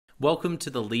Welcome to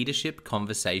the Leadership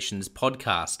Conversations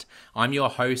podcast. I'm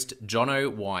your host,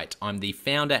 Jono White. I'm the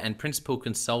founder and principal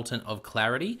consultant of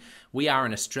Clarity. We are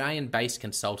an Australian-based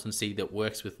consultancy that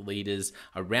works with leaders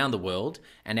around the world,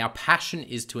 and our passion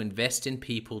is to invest in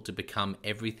people to become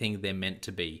everything they're meant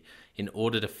to be in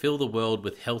order to fill the world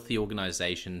with healthy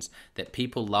organizations that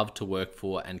people love to work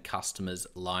for and customers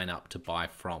line up to buy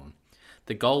from.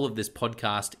 The goal of this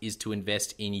podcast is to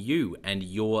invest in you and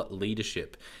your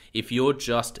leadership. If you're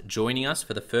just joining us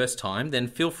for the first time, then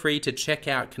feel free to check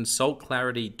out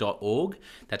consultclarity.org.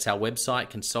 That's our website,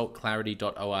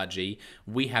 consultclarity.org.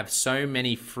 We have so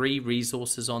many free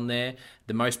resources on there,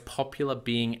 the most popular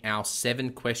being our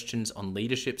 7 Questions on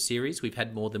Leadership series. We've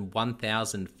had more than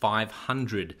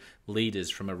 1,500 leaders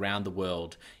from around the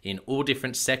world in all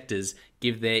different sectors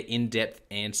give their in-depth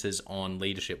answers on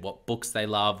leadership, what books they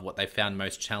love, what they found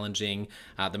most challenging,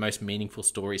 the most meaningful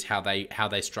stories, how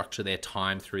they structure their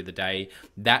time through the day.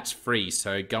 That's free,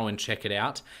 so go and check it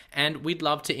out. And we'd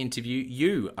love to interview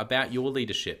you about your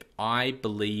leadership. I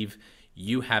believe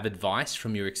you have advice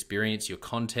from your experience, your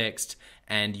context,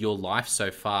 and your life so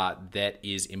far that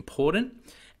is important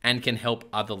and can help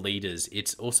other leaders.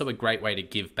 It's also a great way to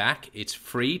give back. It's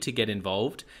free to get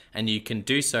involved, and you can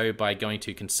do so by going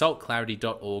to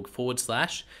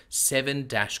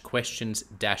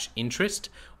consultclarity.org/7-questions-interest,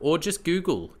 or just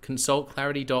Google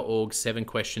consultclarity.org 7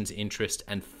 questions interest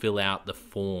and fill out the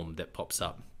form that pops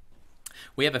up.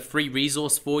 We have a free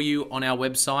resource for you on our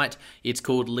website. It's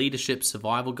called Leadership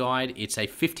Survival Guide. It's a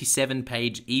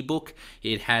 57-page ebook.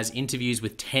 It has interviews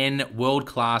with 10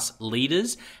 world-class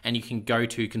leaders, and you can go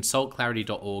to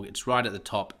consultclarity.org. It's right at the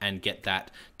top, and get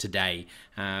that today.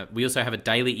 We also have a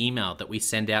daily email that we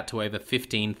send out to over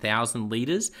 15,000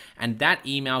 leaders, and that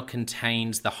email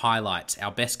contains the highlights,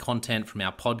 our best content from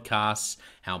our podcasts,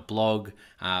 our blog,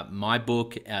 my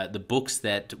book, the books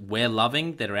that we're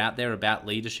loving that are out there about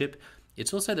leadership.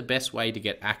 It's also the best way to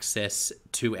get access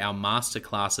to our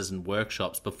masterclasses and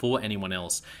workshops before anyone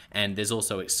else. And there's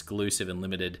also exclusive and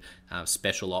limited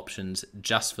special options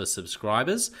just for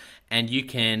subscribers. And you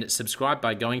can subscribe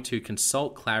by going to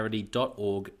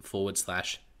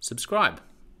consultclarity.org/subscribe.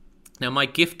 Now, my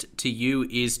gift to you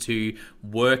is to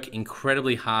work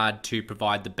incredibly hard to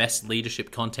provide the best leadership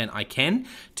content I can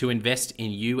to invest in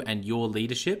you and your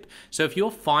leadership. So if you're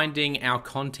finding our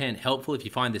content helpful, if you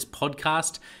find this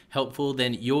podcast helpful,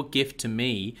 then your gift to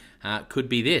me could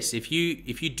be this. If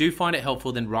you do find it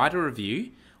helpful, then write a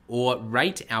review or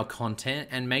rate our content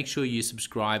and make sure you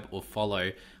subscribe or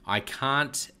follow. I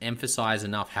can't emphasize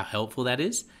enough how helpful that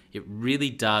is. It really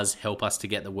does help us to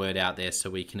get the word out there so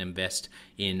we can invest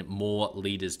in more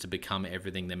leaders to become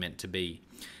everything they're meant to be.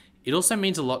 It also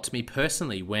means a lot to me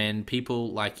personally when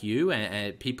people like you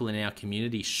and people in our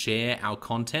community share our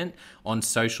content on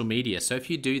social media. So if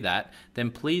you do that,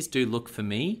 then please do look for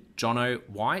me, Jono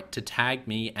White, to tag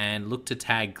me, and look to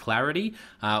tag Clarity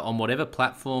on whatever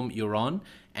platform you're on.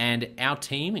 And our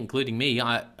team, including me,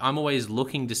 I'm always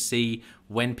looking to see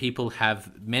when people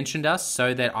have mentioned us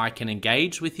so that I can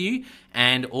engage with you.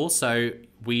 And also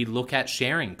we look at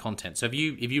sharing content. So if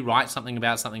you write something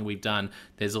about something we've done,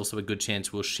 there's also a good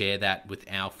chance we'll share that with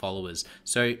our followers.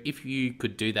 So if you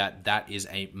could do that, that is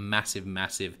a massive,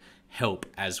 massive help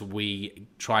as we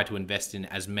try to invest in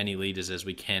as many leaders as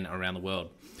we can around the world.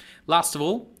 Last of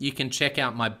all, you can check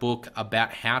out my book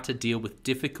about how to deal with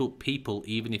difficult people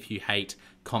even if you hate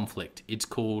conflict. It's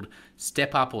called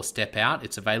Step Up or Step Out.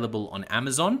 It's available on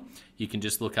Amazon. You can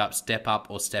just look up Step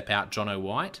Up or Step Out Jono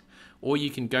White, or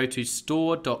you can go to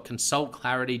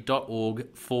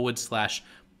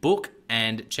store.consultclarity.org/book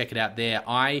and check it out there.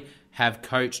 I have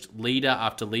coached leader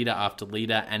after leader after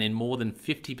leader, and in more than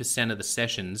 50% of the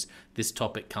sessions, this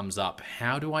topic comes up.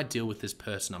 How do I deal with this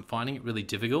person? I'm finding it really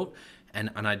difficult,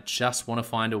 and I just want to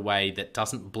find a way that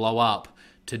doesn't blow up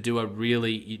to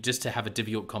just to have a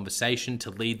difficult conversation, to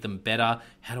lead them better.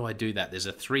 How do I do that? There's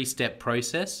a 3-step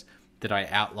process that I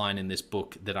outline in this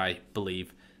book that I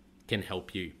believe can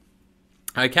help you.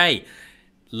 Okay,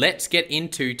 let's get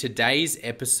into today's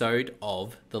episode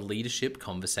of the Leadership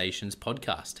Conversations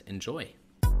podcast. Enjoy.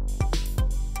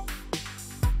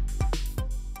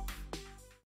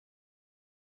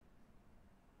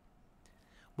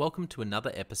 Welcome to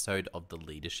another episode of the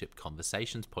Leadership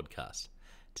Conversations podcast.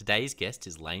 Today's guest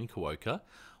is Lane Kawaoka,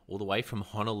 all the way from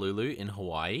Honolulu in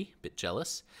Hawaii. Bit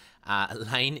jealous.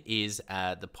 Lane is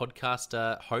the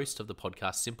podcaster, host of the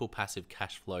podcast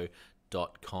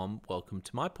SimplePassiveCashflow.com. Welcome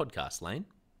to my podcast, Lane.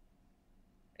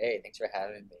 Hey, thanks for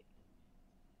having me.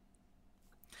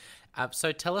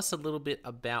 So tell us a little bit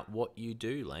about what you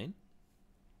do, Lane.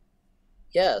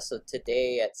 Yeah, so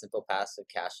today at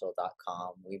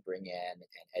simplepassivecashflow.com, we bring in and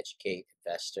educate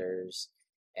investors.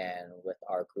 And with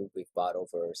our group, we've bought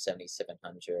over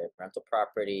 7,700 rental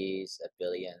properties, $1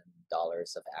 billion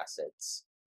of assets,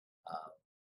 um,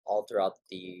 all throughout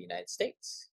the United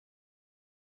States.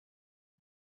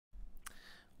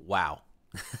 Wow.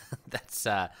 that's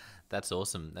that's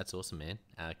awesome. That's awesome, man.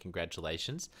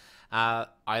 Congratulations.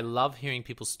 I love hearing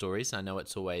people's stories. I know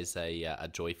it's always a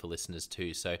joy for listeners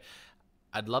too. So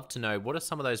I'd love to know, what are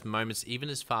some of those moments, even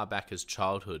as far back as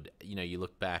childhood, you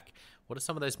look back, what are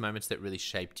some of those moments that really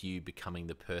shaped you becoming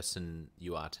the person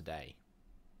you are today?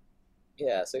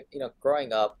 Yeah, so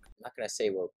growing up, I'm not gonna say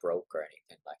we're broke or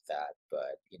anything like that,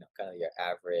 but kind of your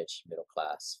average middle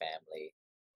class family.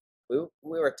 We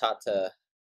were taught to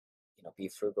be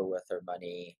frugal with our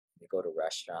money. We go to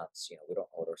restaurants, we don't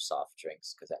order soft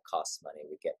drinks because that costs money.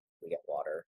 We get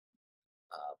water.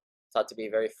 Um, Taught to be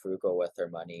very frugal with our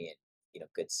money and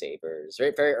good savers.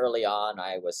 Very very early on,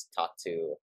 I was taught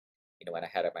to when I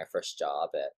had my first job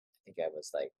at I think I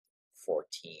was like 14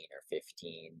 or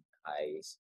 15. I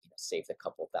saved a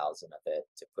couple thousand of it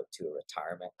to put to a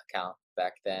retirement account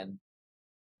back then.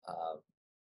 Um,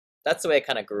 that's the way I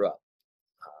kind of grew up.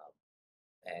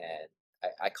 And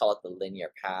I call it the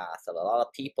linear path. A lot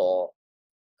of people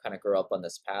kind of grow up on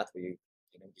this path where you're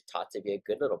taught to be a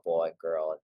good little boy and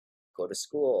girl and go to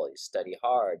school, you study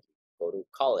hard, you go to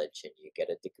college and you get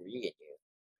a degree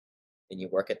and you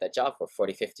work at that job for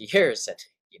 40, 50 years and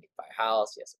you buy a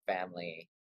house, you have a family.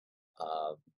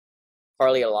 Um,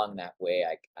 Partly along that way,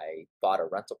 I bought a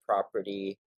rental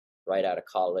property right out of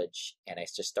college and I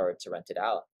just started to rent it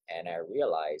out. And I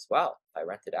realized, wow, if I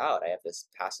rent it out, I have this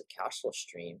passive cash flow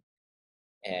stream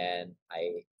and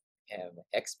I am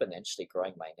exponentially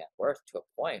growing my net worth to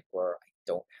a point where I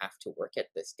don't have to work at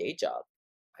this day job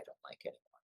I don't like anymore.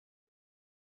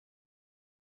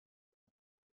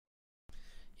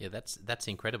 Yeah, that's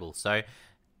incredible. So,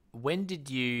 when did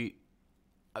you?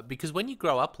 Because when you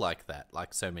grow up like that,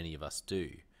 like so many of us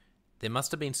do, there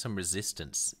must have been some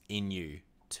resistance in you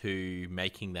to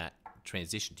making that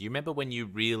transition. Do you remember when you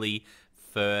really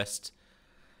first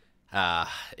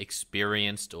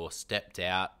experienced or stepped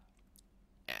out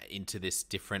into this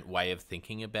different way of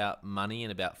thinking about money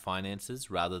and about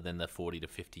finances, rather than the 40 to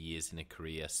 50 years in a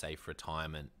career, safe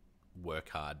retirement, work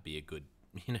hard, be a good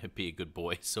be a good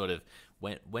boy sort of?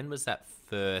 When was that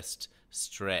first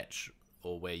stretch,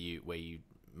 or where you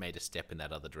made a step in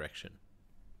that other direction?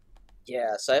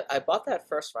 Yeah, so I bought that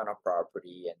first rental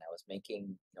property and I was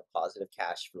making positive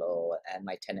cash flow and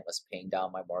my tenant was paying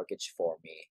down my mortgage for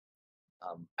me.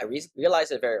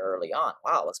 Realized it very early on.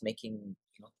 Wow, I was making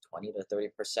 20 to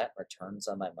 30% returns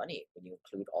on my money when you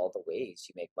include all the ways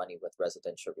you make money with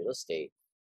residential real estate,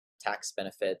 tax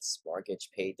benefits, mortgage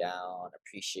pay down,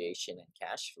 appreciation, and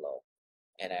cash flow.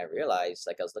 And I realized,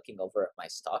 like, I was looking over at my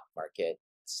stock market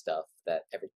stuff that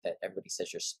everybody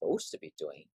says you're supposed to be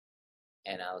doing,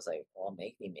 and I was like, well,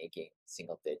 maybe making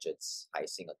single digits, high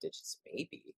single digits,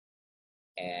 maybe.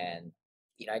 And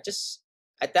I just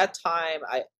at that time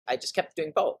I just kept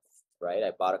doing both, right?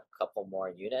 I bought a couple more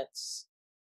units,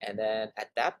 and then at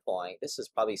that point, this was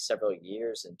probably several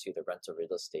years into the rental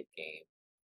real estate game.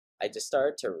 I just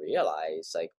started to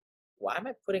realize, like, why am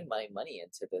I putting my money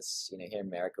into this? Here in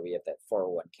America, we have that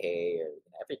 401k, or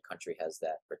every country has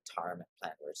that retirement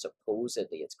plan where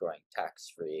supposedly it's growing tax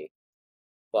free.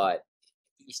 But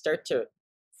you start to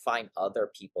find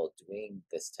other people doing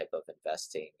this type of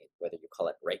investing, whether you call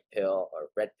it right pill or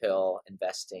red pill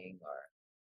investing, or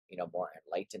more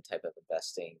enlightened type of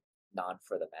investing, non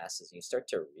for the masses. And you start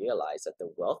to realize that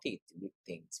the wealthy do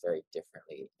things very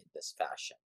differently in this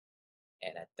fashion.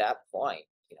 And at that point,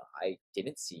 I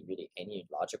didn't see really any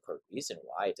logical reason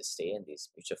why to stay in these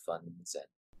mutual funds and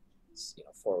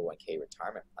 401k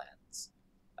retirement plans.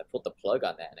 I pulled the plug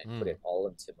on that and I put Mm. it all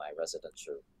into my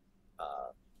residential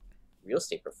uh, real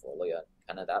estate portfolio. And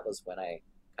kind of that was when I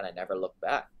kind of never looked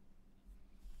back.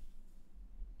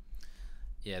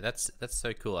 Yeah, that's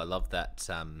so cool. I love that.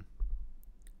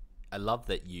 I love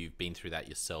that you've been through that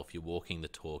yourself. You're walking the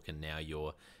talk, and now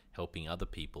you're helping other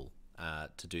people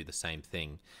to do the same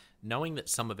thing. Knowing that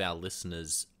some of our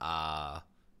listeners are,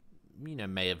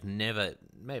 may have never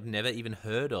even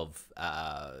heard of,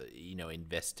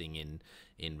 investing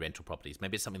in rental properties.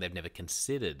 Maybe it's something they've never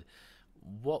considered.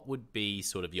 What would be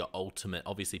sort of your ultimate?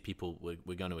 Obviously,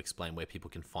 we're going to explain where people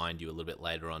can find you a little bit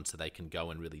later on, so they can go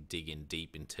and really dig in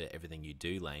deep into everything you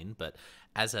do, Lane. But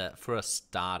for a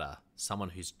starter, someone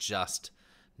who's just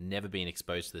never been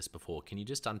exposed to this before, can you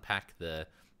just unpack the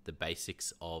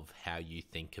basics of how you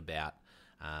think about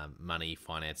money,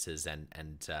 finances, and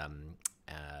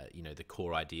the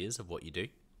core ideas of what you do?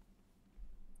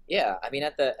 Yeah, I mean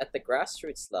at the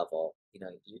grassroots level, you're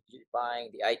buying.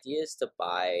 The idea is to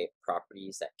buy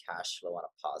properties that cash flow on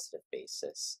a positive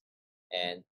basis,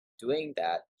 and doing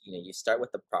that, you start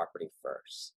with the property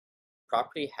first.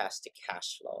 Property has to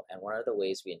cash flow, and one of the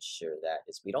ways we ensure that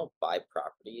is we don't buy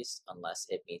properties unless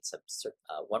it meets a certain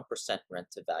 1%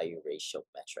 rent to value ratio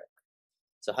metric.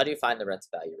 So how do you find the rent to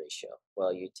value ratio?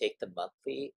 Well, you take the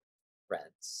monthly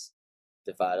rents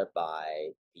divided by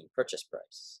the purchase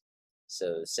price.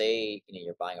 So say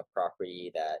you're buying a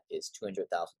property that is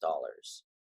 $200,000.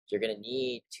 You're going to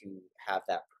need to have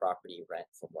that property rent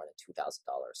for more than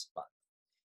 $2,000 a month.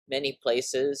 Many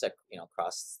places,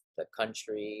 across the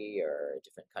country or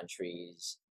different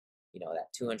countries,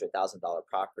 that $200,000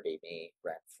 property may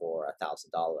rent for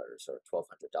 $1,000 or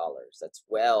 $1,200. That's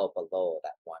well below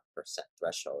that 1%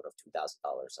 threshold of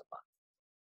 $2,000 a month.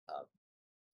 Um,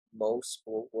 what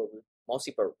most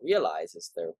people realize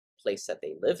is their place that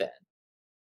they live in,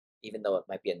 even though it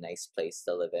might be a nice place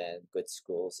to live in, good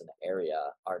schools in the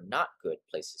area, are not good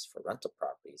places for rental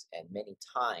properties. And many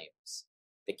times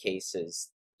the case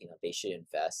is, they should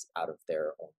invest out of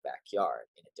their own backyard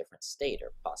in a different state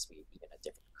or possibly even a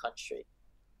different country,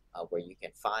 where you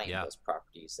can find Yeah. those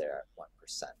properties there at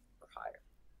 1% or higher.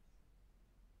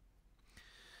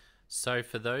 So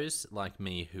for those like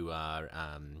me who are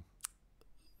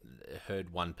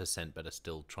heard 1% but are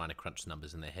still trying to crunch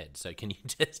numbers in their head, so can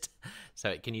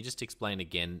you just explain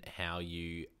again how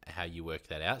you work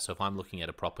that out? So if I'm looking at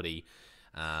a property,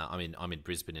 I'm in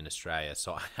Brisbane in Australia,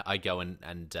 so I go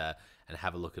and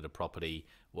have a look at a property.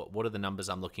 What are the numbers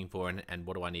I'm looking for, and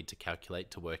what do I need to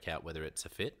calculate to work out whether it's a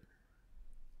fit?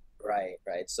 Right,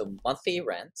 right. So monthly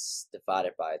rents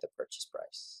divided by the purchase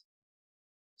price.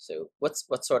 So what's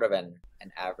sort of an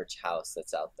average house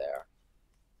that's out there?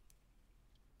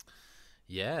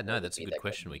 Yeah, no, What would that's a be good like the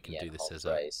question. We can median do this home as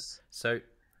a price? so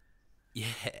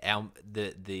yeah,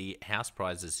 the house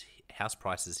prices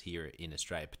here in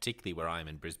Australia, particularly where I am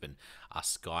in Brisbane, are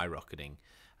skyrocketing.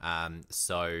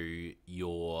 So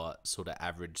your sort of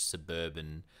average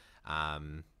suburban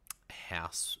um,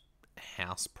 house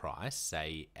house price,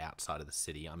 say outside of the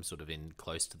city, I'm sort of in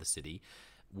close to the city,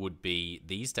 would be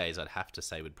these days I'd have to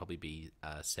say would probably be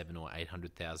 $700,000 or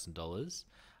 $800,000.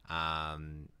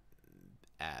 Um,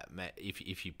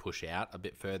 if you push out a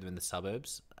bit further in the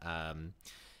suburbs,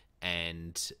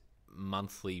 and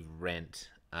monthly rent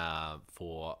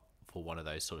for one of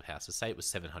those sort of houses, say it was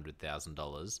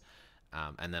 $700,000,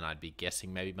 and then I'd be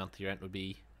guessing maybe monthly rent would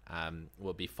be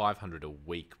 500 a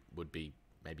week would be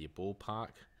maybe a ballpark.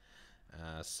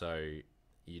 So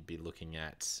you'd be looking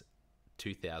at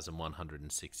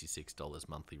 $2,166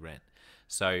 monthly rent.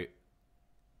 So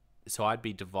I'd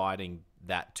be dividing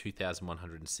that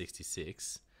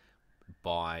 2,166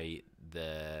 by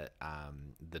the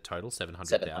total 700,000.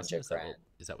 700 Is that what grand.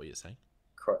 you're saying?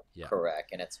 Yeah.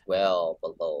 Correct, and it's well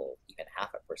below even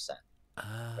 0.5%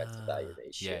 rent to value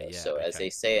Yeah, ratio. yeah, So as okay. they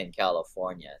say in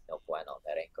California, no bueno,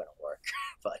 that ain't gonna work.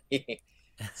 But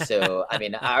so I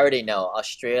mean, I already know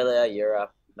Australia,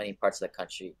 Europe, many parts of the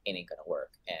country ain't gonna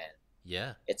work, and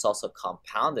Yeah. it's also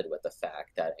compounded with the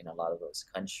fact that in a lot of those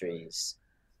countries,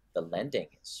 the lending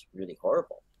is really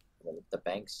horrible. The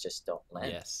banks just don't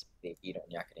lend. Yes. You're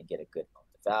not going to get a good loan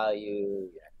to value.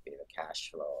 You're not going to get a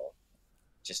cash flow.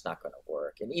 Just not going to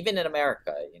work. And even in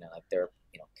America,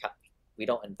 like we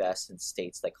don't invest in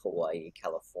states like Hawaii,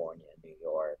 California, New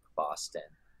York, Boston.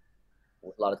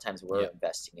 A lot of times we're Yep.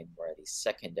 investing in more of these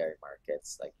secondary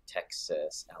markets like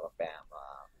Texas,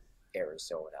 Alabama,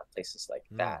 Arizona, places like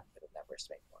Mm. that that would never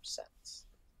make more sense.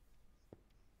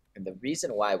 And the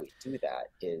reason why we do that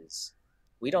is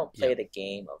we don't play Yep. the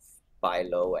game of buy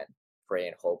low and pray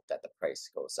and hope that the price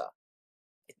goes up.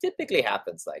 It typically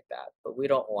happens like that, but we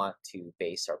don't want to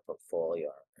base our portfolio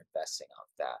or investing off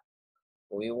that.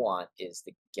 What we want is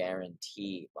the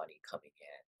guarantee money coming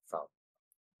in from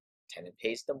tenant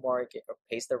pays the mortgage or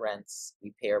pays the rents,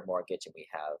 we pay our mortgage, and we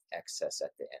have excess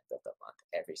at the end of the month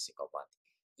every single month,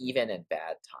 even in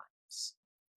bad times.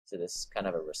 So this is kind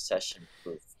of a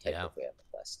recession-proof type Yeah. of way of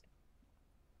investing.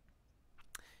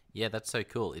 Yeah, that's so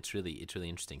cool. It's really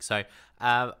interesting. So,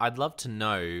 I'd love to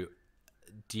know.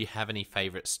 Do you have any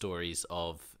favorite stories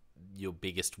of your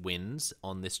biggest wins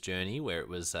on this journey, where it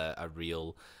was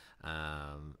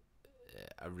um,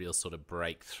 a real sort of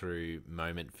breakthrough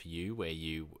moment for you, where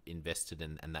you invested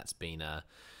and that's been a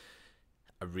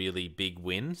really big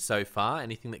win so far?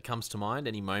 Anything that comes to mind?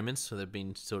 Any moments where there've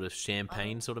been sort of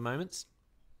champagne Um, sort of moments?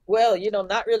 Well,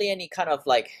 not really any kind of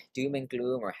like doom and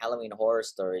gloom or Halloween horror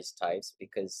stories types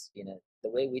because, the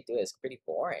way we do it is pretty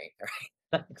boring,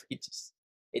 right? Like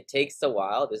it takes a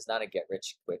while. This is not a get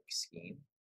rich quick scheme.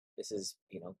 this is,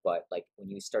 but like when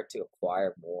you start to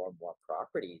acquire more and more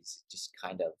properties, it just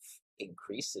kind of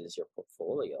increases your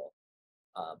portfolio.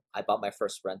 I bought my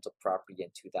first rental property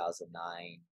in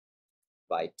 2009.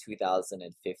 By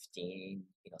 2015,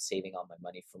 saving all my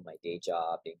money from my day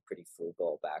job, being pretty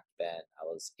frugal back then, I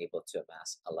was able to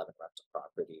amass 11 rental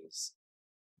properties.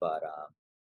 But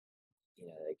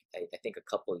like I think a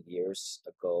couple of years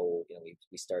ago,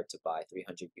 we started to buy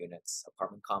 300 units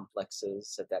apartment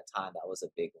complexes. At that time, that was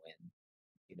a big win,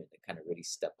 to kind of really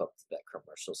step up to that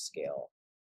commercial scale.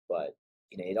 But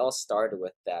it all started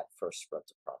with that first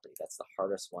rental property. That's the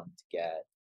hardest one to get,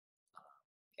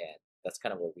 and that's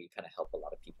kind of where we kind of help a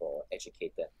lot of people,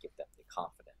 educate them, give them the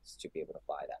confidence to be able to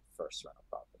buy that first rental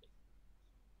property.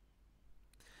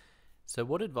 So,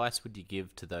 what advice would you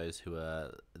give to those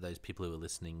people who are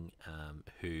listening,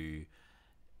 who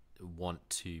want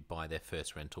to buy their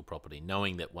first rental property,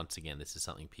 knowing that once again this is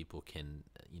something people can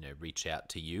reach out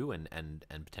to you and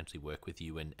potentially work with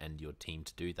you and your team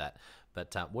to do that?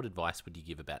 But what advice would you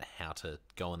give about how to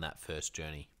go on that first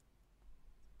journey?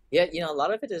 Yeah, a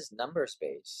lot of it is numbers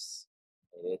based.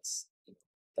 It's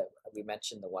that we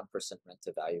mentioned the 1% rent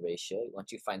to value ratio.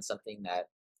 Once you find something that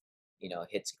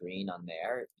hits green on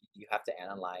there, you have to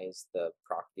analyze the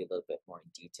property a little bit more in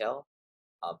detail.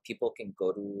 People can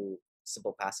go to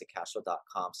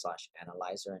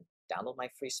simplepassivecashflow.com/analyzer and download my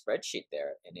free spreadsheet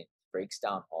there, and it breaks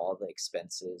down all the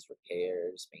expenses,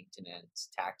 repairs, maintenance,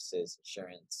 taxes,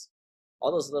 insurance,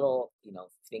 all those little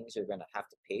things you're going to have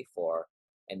to pay for,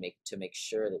 and make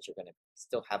sure that you're going to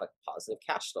still have a positive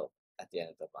cash flow at the end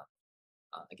of the month.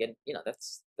 Again,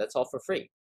 that's all for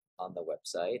free on the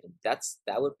website, and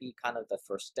that would be kind of the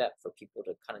first step for people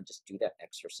to kind of just do that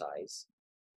exercise.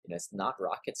 It's not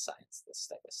rocket science, this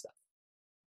type of stuff.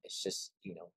 It's just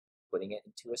putting it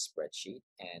into a spreadsheet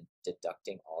and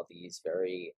deducting all these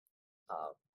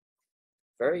um,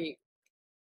 very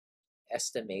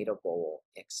estimatable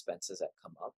expenses that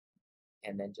come up,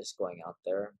 and then just going out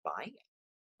there and buying it,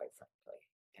 quite frankly,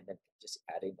 and then just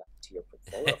adding them to your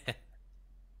portfolio.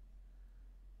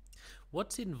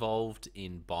 What's involved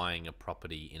in buying a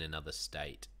property in another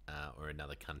state or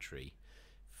another country?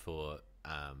 For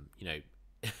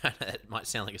it might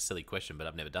sound like a silly question, but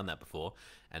I've never done that before,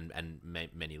 and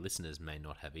many listeners may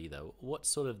not have either. What's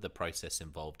sort of the process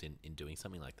involved in doing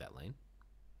something like that, Lane?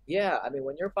 Yeah, I mean,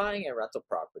 when you're buying a rental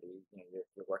property,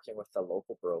 you're working with a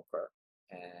local broker,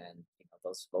 and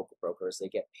those local brokers, they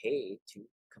get paid to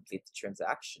complete the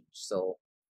transaction. So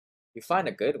you find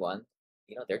a good one,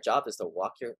 their job is to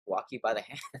walk you by the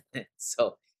hand.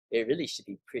 So it really should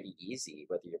be pretty easy,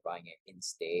 whether you're buying it in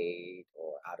state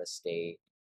or out of state.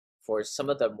 For some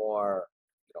of the more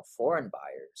foreign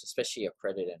buyers, especially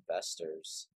accredited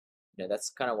investors, that's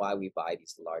kind of why we buy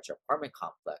these large apartment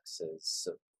complexes.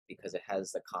 So because it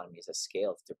has the economies of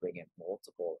scale to bring in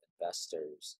multiple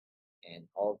investors, and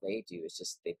all they do is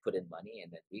just they put in money,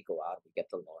 and then we go out and we get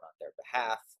the loan on their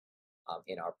behalf,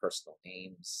 in our personal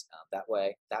names. That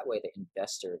way the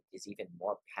investor is even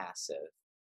more passive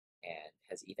and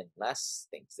has even less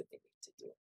things that they need to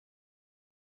do.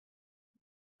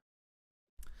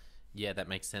 Yeah, that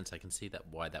makes sense. I can see that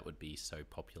why that would be so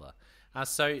popular.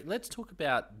 So let's talk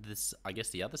about this. I guess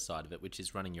the other side of it, which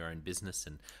is running your own business.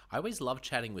 And I always love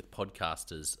chatting with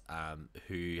podcasters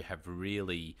who have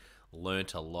really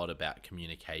learnt a lot about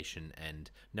communication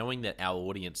and knowing that our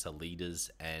audience are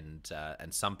leaders, and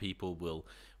some people will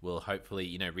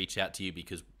hopefully reach out to you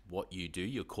because what you do,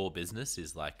 your core business,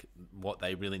 is like what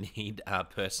they really need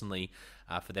personally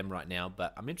for them right now.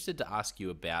 But I'm interested to ask you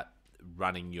about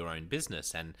running your own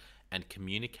business and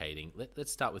communicating.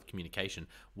 Let's start with communication.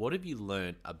 What have you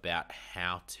learned about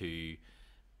how to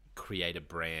create a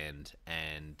brand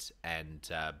and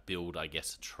build, I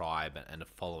guess, a tribe and a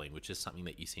following, which is something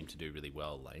that you seem to do really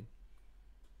well, Lane?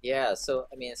 Yeah, so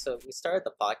I mean, so we started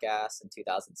the podcast in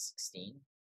 2016.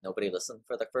 Nobody listened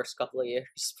for the first couple of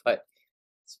years, but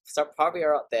probably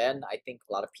around then, I think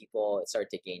a lot of people it started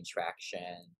to gain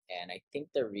traction, and I think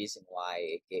the reason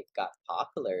why it got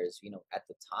popular is, at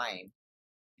the time,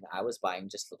 I was buying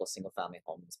just little single family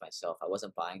homes myself. I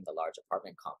wasn't buying the large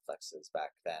apartment complexes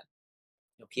back then.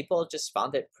 People just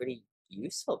found it pretty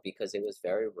useful because it was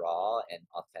very raw and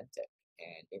authentic.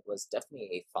 And it was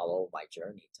definitely a follow my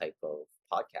journey type of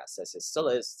podcast, as it still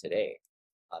is today.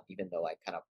 Even though I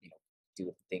kind of,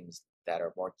 do things that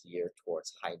are more geared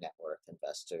towards high net worth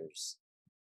investors.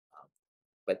 Um,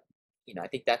 but I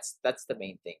think that's the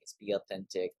main thing: is be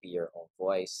authentic, be your own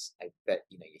voice. I bet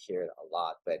you hear it a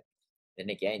lot, but then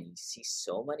again, you see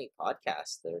so many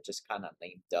podcasts that are just kind of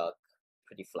lame duck,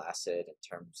 pretty flaccid in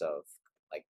terms of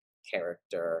like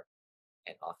character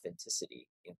and authenticity.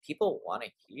 People want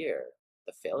to hear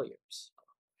the failures.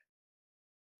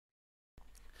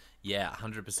 Yeah,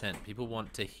 100%. People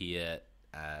want to hear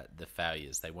the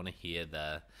failures. They want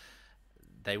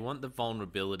the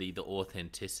vulnerability, the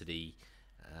authenticity,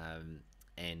 um,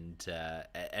 and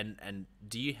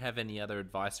do you have any other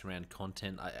advice around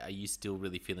content? Are you still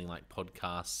really feeling like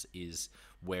podcasts is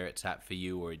where it's at for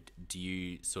you, or do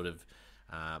you sort of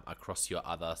across your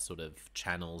other sort of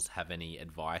channels have any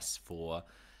advice for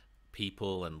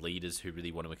people and leaders who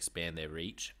really want to expand their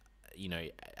reach? You know,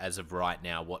 as of right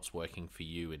now, what's working for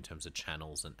you in terms of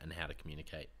channels and how to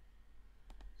communicate?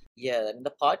 Yeah, I mean,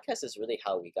 the podcast is really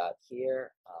how we got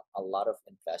here. A lot of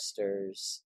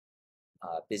investors,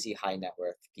 busy high net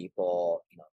worth people,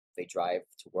 they drive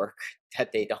to work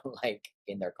that they don't like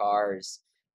in their cars.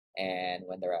 And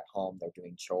when they're at home, they're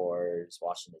doing chores,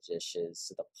 washing the dishes.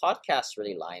 So the podcast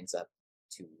really lines up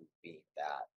to being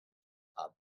that. Um,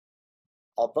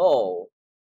 although,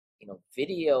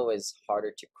 video is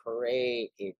harder to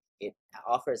create, it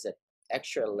offers an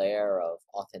extra layer of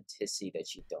authenticity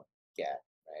that you don't get,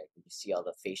 right? You see all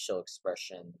the facial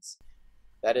expressions.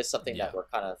 That is something that Yeah. we're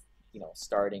kind of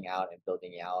starting out and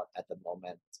building out at the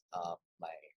moment. My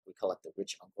We call it the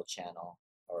rich uncle channel,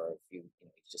 or if you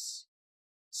just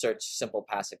search simple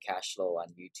passive cash flow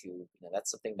on YouTube,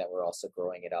 that's something that we're also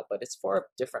growing it up, but it's for a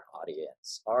different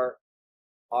audience.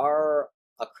 Our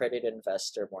accredited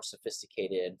investor, more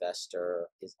sophisticated investor,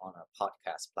 is on a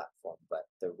podcast platform, but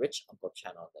the rich uncle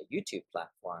channel, the YouTube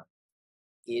platform,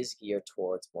 is geared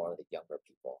towards more of the younger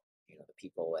people, the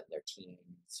people in their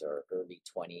teens or early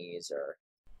 20s, or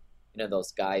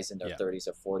those guys in their Yeah. 30s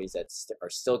or 40s that are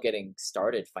still getting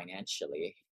started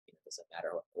financially. It doesn't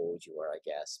matter what old you are, I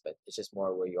guess, but it's just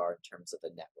more where you are in terms of the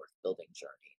net worth building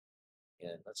journey.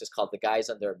 Let's just call it the guys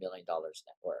under $1 million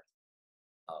net worth.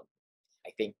 Um,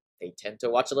 I think they tend to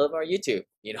watch a little more YouTube,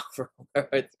 for whether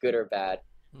it's good or bad.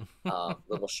 A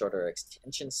little shorter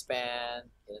extension span,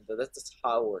 and that's just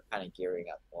how we're kind of gearing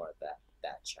up more of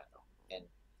that channel. And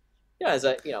as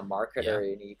a Yeah. marketer,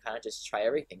 you kind of just try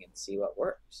everything and see what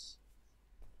works.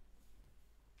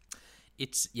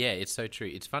 It's so true.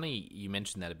 It's funny you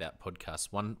mentioned that about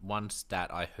podcasts. One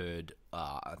stat I heard,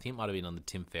 I think it might have been on the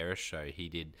Tim Ferriss show. He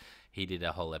did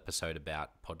a whole episode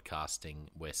about podcasting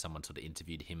where someone sort of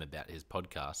interviewed him about his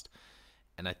podcast,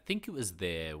 and I think it was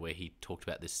there where he talked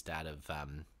about this stat of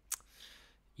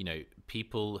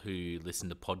people who listen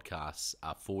to podcasts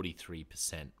are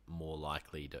 43% more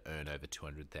likely to earn over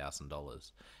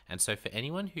 $200,000. And so, for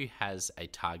anyone who has a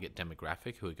target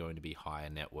demographic who are going to be higher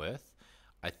net worth,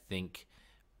 I think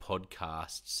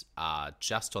podcasts are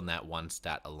just on that one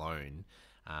stat alone,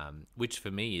 which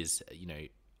for me is,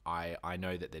 I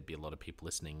know that there'd be a lot of people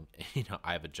listening.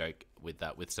 I have a joke with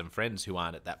that with some friends who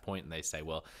aren't at that point, and they say,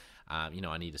 well, I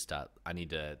need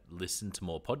to listen to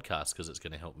more podcasts because it's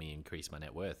going to help me increase my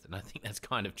net worth. And I think that's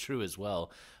kind of true as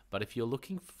well. But if you're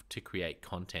looking to create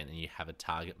content and you have a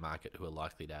target market who are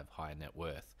likely to have higher net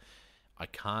worth, I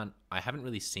haven't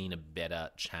really seen a better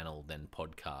channel than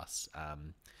podcasts,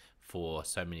 for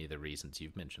so many of the reasons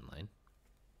you've mentioned, Lane.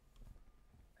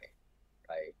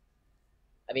 Right?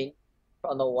 I mean,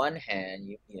 on the one hand,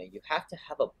 you have to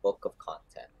have a book of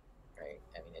content, right?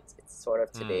 I mean, it's sort of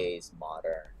Hmm. today's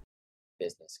modern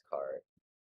business card.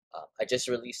 I just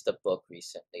released a book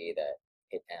recently that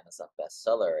hit Amazon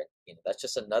bestseller, and that's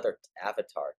just another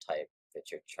avatar type that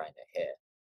you're trying to hit.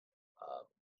 Um,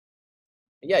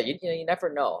 but yeah, you never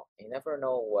know. You never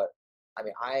know what. I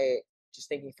mean, I just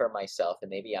thinking for myself, and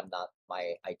maybe I'm not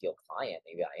my ideal client.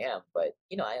 Maybe I am, but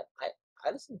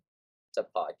I listen to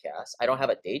podcasts. I don't have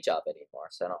a day job anymore,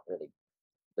 so I don't really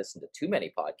listen to too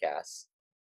many podcasts.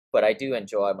 But I do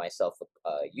enjoy myself a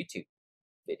YouTube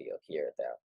video here or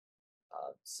there.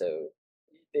 So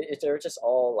they're just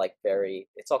all like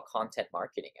it's all content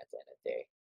marketing at the end of the day.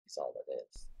 Is all it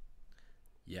is.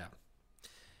 Yeah.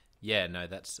 Yeah, no,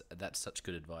 that's such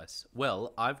good advice.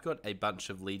 Well, I've got a bunch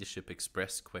of Leadership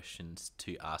Express questions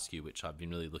to ask you, which I've been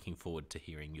really looking forward to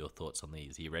hearing your thoughts on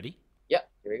these. Are you ready? Yeah,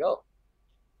 here we go.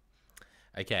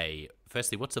 Okay,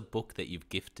 firstly, what's a book that you've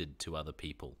gifted to other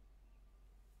people?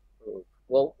 Ooh.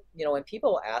 Well, when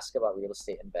people ask about real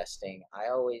estate investing, I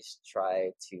always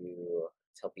try to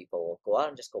tell people go out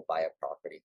and just go buy a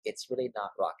property. It's really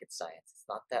not rocket science. It's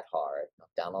not that hard.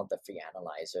 Download the free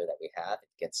analyzer that we have and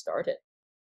get started.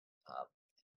 Um,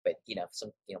 but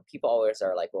some people always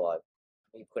are like, well,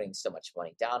 I'm putting so much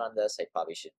money down on this. I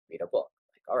probably should read a book.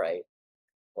 Like, all right,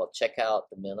 well, check out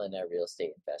The Millionaire Real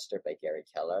Estate Investor by Gary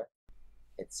Keller.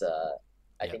 It's I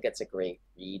Yep. think it's a great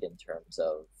read in terms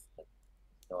of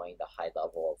knowing the high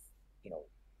level of you know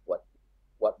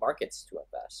what markets to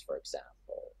invest, for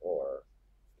example, or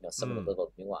some of the Mm.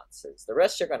 little nuances. The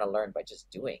rest you're going to learn by just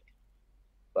doing.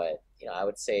 But I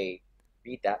would say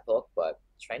read that book, but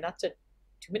try not to.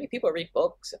 Too many people read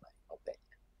books, in my opinion.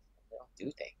 They don't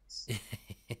do things.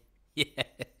 Yeah.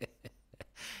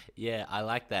 Yeah, I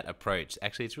like that approach.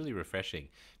 Actually, it's really refreshing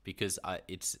because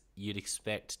it's you'd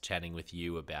expect chatting with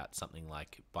you about something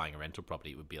like buying a rental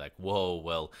property. It would be like, whoa,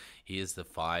 well, here's the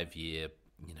 5 year,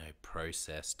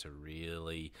 process to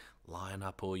really line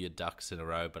up all your ducks in a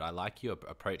row. But I like your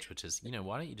approach, which is,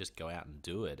 why don't you just go out and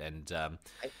do it? And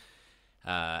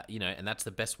I, and that's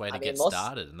the best way I to mean, get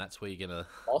started, and that's where you're gonna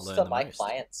most learn of the my most.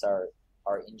 clients are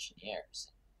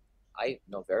engineers. I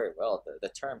know very well the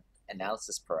term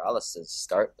analysis paralysis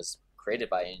start was created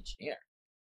by an engineer,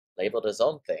 labeled his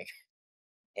own thing.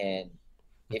 And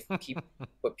if people,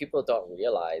 what people don't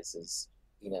realize is,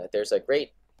 there's a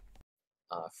great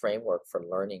framework for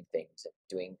learning things and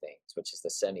doing things, which is the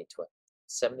 70-20-10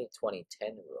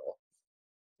 rule,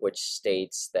 which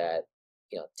states that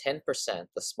 10%,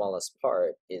 the smallest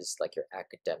part, is like your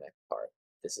academic part.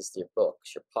 This is your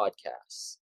books, your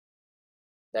podcasts.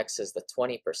 Next is the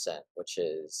 20%, which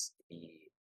is the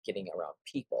getting around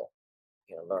people,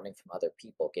 learning from other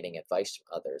people, getting advice from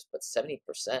others. But 70%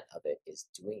 of it is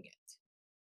doing it.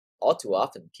 All too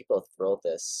often, people throw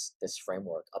this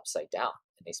framework upside down,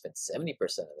 and they spend 70%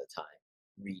 of the time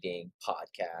reading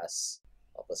podcasts,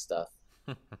 all this stuff,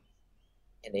 and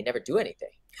they never do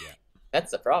anything. Yeah.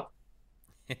 That's the problem.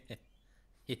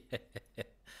 Yeah.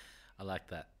 I like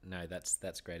that. No,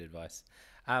 that's great advice.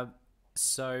 Um,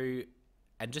 so,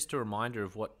 and just a reminder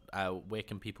of where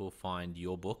can people find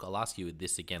your book? I'll ask you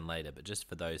this again later, but just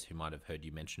for those who might have heard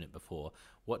you mention it before,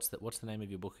 what's the name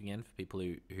of your book again for people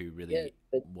who Yeah, really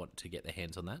want to get their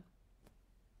hands on that?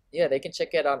 yeah, they can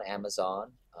check it on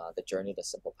Amazon. The Journey to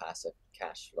Simple Passive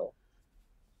Cash Flow.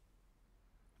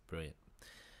 Brilliant.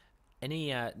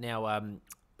 Any now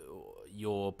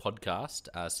your podcast,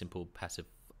 simple passive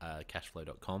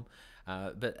cashflow.com,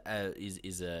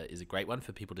 is a great one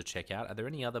for people to check out. Are there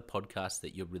any other podcasts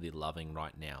that you're really loving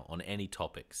right now on any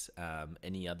topics?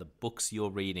 Any other books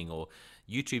you're reading or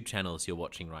YouTube channels you're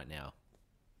watching right now?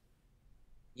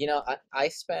 I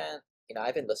spent,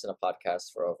 I've been listening to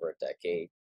podcasts for over a decade.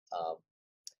 Um,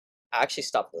 I actually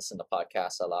stopped listening to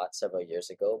podcasts a lot several years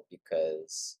ago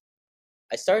because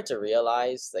I started to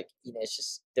realize, like, it's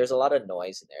just there's a lot of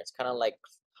noise in there. It's kind of like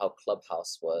how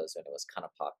Clubhouse was when it was kind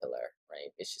of popular,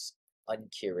 right? It's just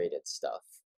uncurated stuff.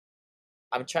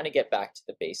 I'm trying to get back to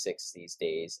the basics these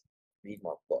days, read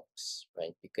more books,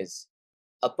 right? Because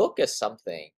a book is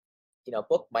something, a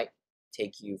book might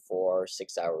take you 4 or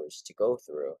 6 hours to go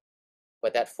through,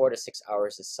 but that 4 to 6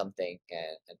 hours is something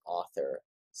an author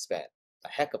spent a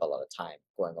heck of a lot of time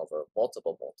going over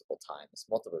multiple times,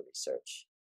 multiple research,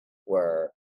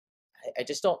 where I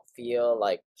just don't feel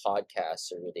like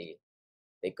podcasts are really,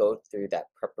 they go through that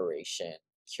preparation,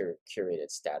 curated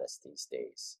status these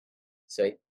days. So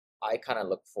I kind of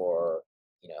look for,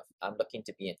 if I'm looking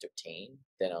to be entertained,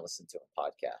 then I'll listen to a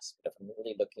podcast. But if I'm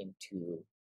really looking to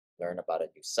learn about a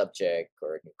new subject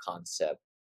or a new concept,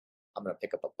 I'm going to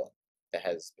pick up a book that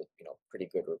has, pretty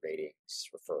good ratings,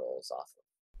 referrals off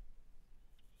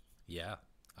Yeah,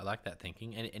 I like that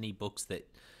thinking. Any books that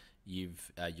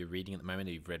you're reading at the moment,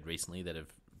 or you've read recently that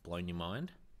have blown your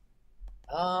mind?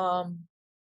 of.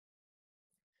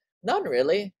 None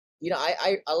really.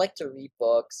 I like to read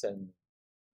books and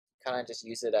kind of just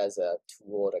use it as a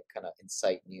tool to kind of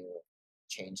incite new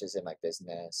changes in my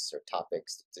business or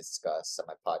topics to discuss on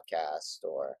my podcast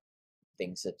or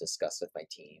things to discuss with my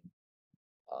team.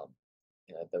 Um,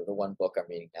 the one book I'm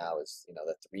reading now is,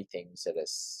 the three things that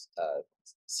a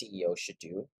CEO should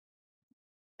do.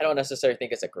 I don't necessarily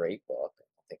think it's a great book. I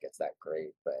don't think it's that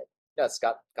great, but it's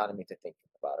gotten me to thinking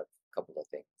about a couple of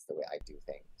things, the way I do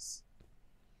things.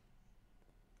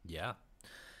 Yeah.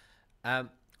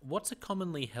 What's a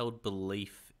commonly held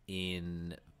belief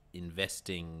in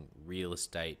investing real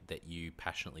estate that you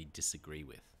passionately disagree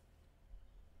with?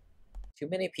 Too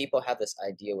many people have this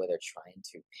idea where they're trying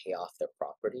to pay off their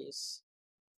properties,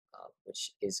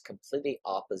 which is completely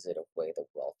opposite of way the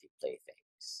wealthy play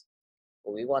things.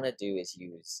 What we want to do is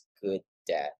use good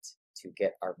debt to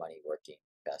get our money working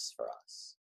best for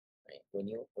us. Right? When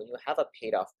you have a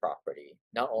paid off property,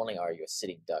 not only are you a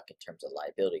sitting duck in terms of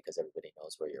liability because everybody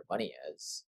knows where your money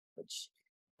is, which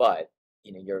but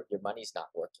your money's not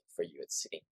working for you, it's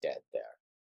sitting dead there.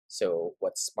 So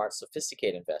what smart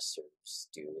sophisticated investors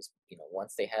do is,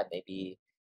 once they have maybe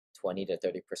 20 to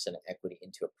 30% of equity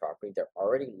into a property, they're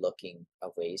already looking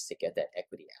at ways to get that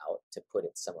equity out to put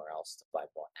it somewhere else to buy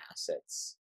more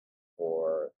assets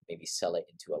or maybe sell it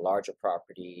into a larger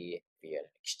property via an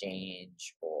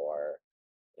exchange or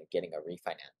getting a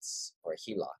refinance or a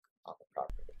HELOC on the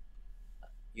property.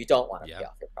 You don't want to pay Yeah.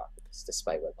 off your properties,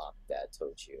 despite what mom and dad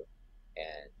told you.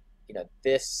 And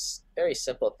this very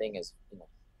simple thing is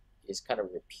kind of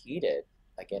repeated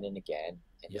again and again.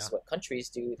 And this Yeah. is what countries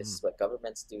do. This Mm. is what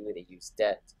governments do. They use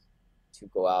debt to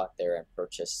go out there and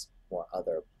purchase more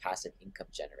other passive income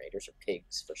generators, or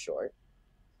pigs for short.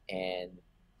 And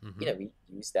Hmm. we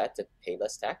use that to pay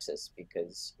less taxes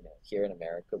because here in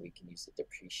America we can use the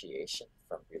depreciation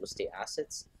from real estate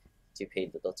assets to pay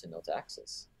little to no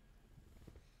taxes.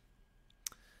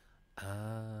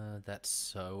 That's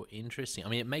so interesting. I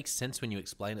mean, it makes sense when you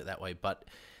explain it that way, but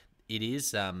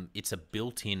it's a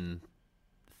built-in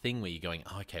thing where you're going,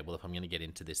 oh, okay, well, if I'm going to get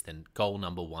into this, then goal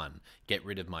number one, get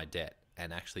rid of my debt.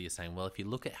 And actually, you're saying, well, if you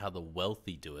look at how the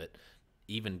wealthy do it,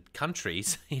 even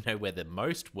countries, where the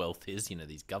most wealth is,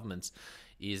 these governments,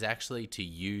 is actually to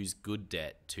use good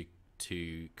debt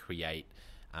to create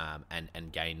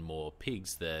and gain more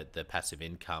pigs. The passive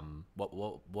income.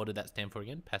 What did that stand for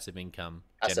again? Passive income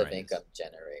Passive generators. income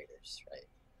generators, right?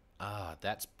 Ah,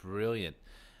 that's brilliant.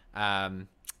 Um,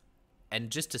 and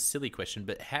just a silly question,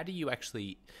 but how do you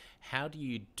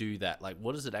do that? Like,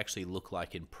 what does it actually look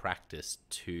like in practice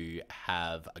to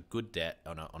have a good debt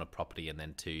on a property and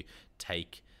then to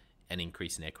take an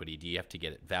increase in equity? Do you have to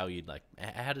get it valued? Like,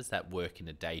 how does that work in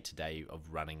a day to day of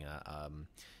running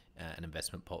an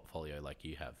investment portfolio like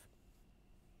you have?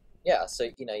 Yeah, so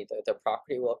the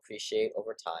property will appreciate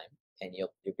over time, and you're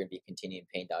going to be continuing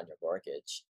paying down your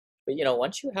mortgage. But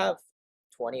once you have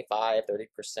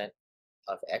 25-30%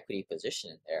 of equity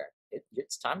position in there,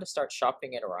 it's time to start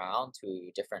shopping it around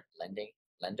to different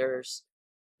lenders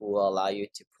who will allow you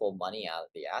to pull money out of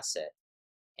the asset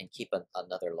and keep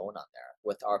another loan on there.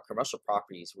 With our commercial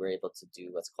properties, we're able to do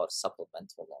what's called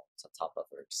supplemental loans on top of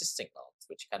our existing loans,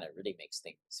 which kind of really makes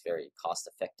things very cost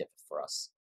effective for us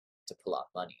to pull out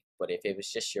money. But if it was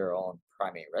just your own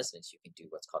primary residence, you can do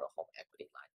what's called a home equity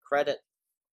line of credit,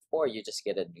 or you just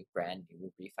get a brand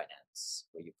new refinance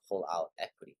where you pull out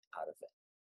equity out of it.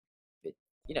 But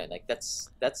like that's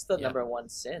the Yeah. number one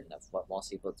sin of what most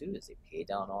people do is they pay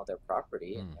down all their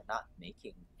property and Mm. they're not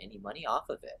making any money off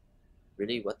of it.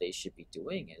 Really, what they should be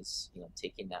doing is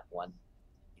taking that one,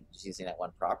 just using that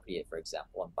one property for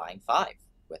example, and buying five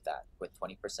with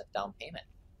 20% down payment.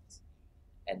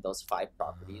 And those five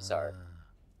properties are Ah,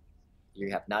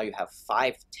 you have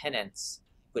five tenants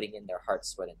putting in their heart,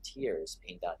 sweat, and tears,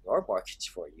 paying down your mortgage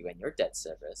for you and your debt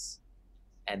service.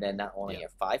 And then not only yeah. are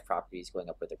five properties going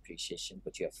up with appreciation,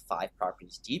 but you have five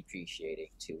properties depreciating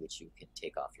to which you can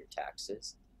take off your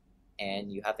taxes.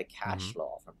 And you have the Hmm. cash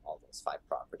flow from all those five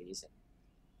properties. And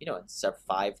instead of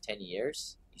 5-10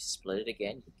 years, you split it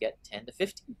again, you get 10 to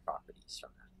 15 properties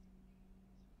from that.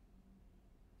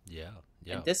 Yeah.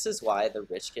 And Yeah. this is why the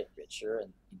rich get richer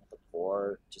and the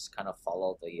poor just kind of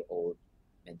follow the old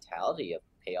mentality of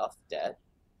pay off debt.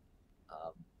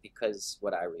 Because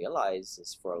what I realize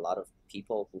is for a lot of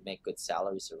people who make good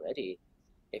salaries already,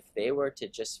 if they were to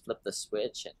just flip the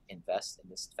switch and invest in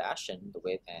this fashion, the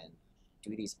way and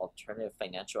do these alternative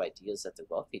financial ideas that the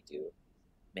wealthy do,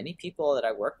 many people that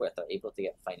I work with are able to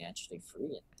get financially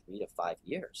free in 3 to 5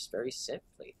 years, very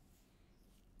simply.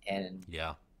 And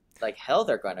Yeah. like hell,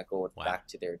 they're going to go Wow. back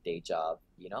to their day job,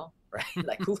 right?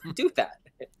 Like who would do that?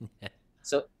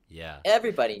 So Yeah.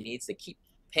 everybody needs to keep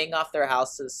paying off their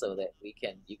houses so that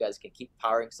you guys can keep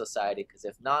powering society. Because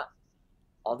if not,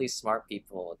 all these smart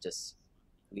people will just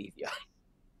leave you.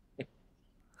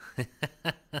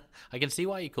 I can see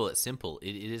why you call it simple.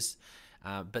 It is,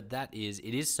 but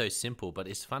it is so simple. But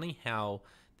it's funny how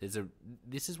there's a.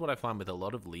 This is what I find with a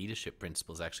lot of leadership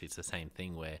principles. Actually, it's the same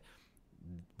thing where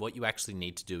what you actually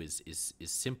need to do is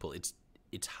simple.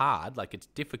 It's hard, like it's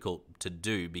difficult to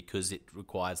do because it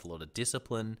requires a lot of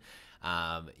discipline.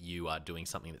 You are doing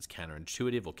something that's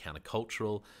counterintuitive or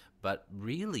countercultural, but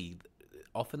really,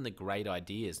 often the great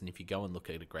ideas, and if you go and look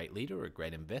at a great leader or a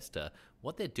great investor,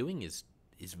 what they're doing is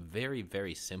very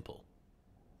very simple.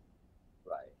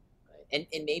 Right, right.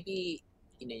 And maybe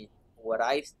what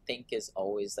I think is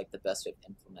always like the best way of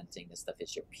implementing this stuff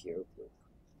is your peer group,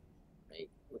 right?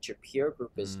 What your peer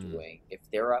group is Mm, doing, if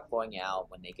they're up going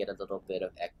out when they get a little bit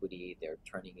of equity, they're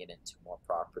turning it into more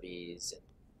properties and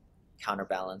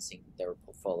counterbalancing their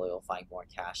portfolio, find more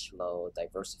cash flow,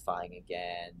 diversifying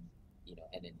again,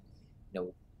 and then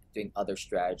doing other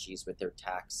strategies with their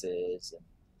taxes.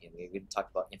 And we didn't talk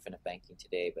about infinite banking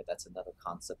today, but that's another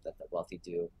concept that the wealthy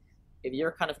do. If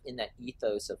you're kind of in that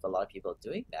ethos of a lot of people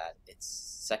doing that, it's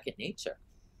second nature.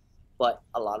 But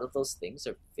a lot of those things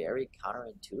are very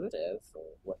counterintuitive. Or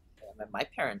what I mean, my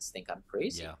parents think I'm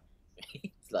crazy. yeah.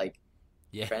 Like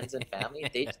Yeah. friends and family,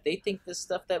 they think this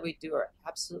stuff that we do are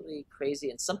absolutely crazy.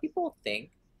 And some people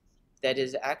think that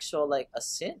is actual like a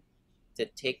sin to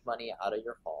take money out of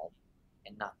your home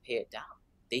and not pay it down.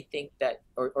 They think that,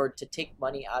 or to take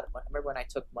money out. I remember when I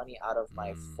took money out of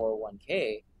my Mm.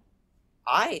 401k,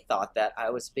 I thought that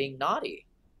I was being naughty.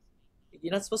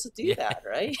 You're not supposed to do Yeah. that,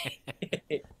 right?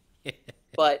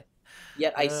 But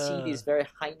yet I see uh, these very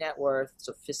high net worth,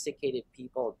 sophisticated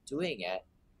people doing it,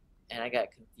 and I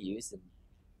got confused and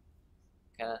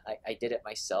kind of I did it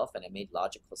myself, and it made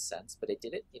logical sense. But it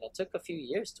did it, it took a few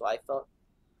years till I felt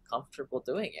comfortable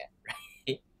doing it,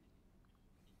 right?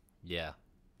 yeah.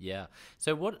 Yeah.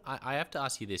 So what I have to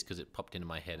ask you this because it popped into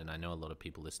my head, and I know a lot of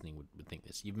people listening would think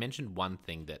this. You've mentioned one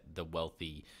thing that the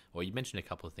wealthy, or you mentioned a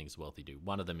couple of things the wealthy do.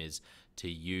 One of them is to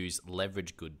use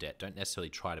leverage good debt. Don't necessarily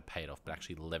try to pay it off, but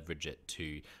actually leverage it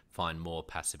to find more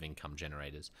passive income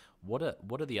generators. What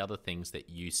are the other things that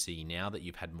you see now that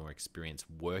you've had more experience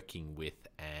working with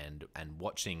and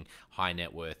watching high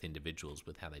net worth individuals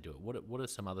with how they do it? What are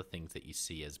some other things that you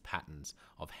see as patterns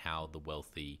of how the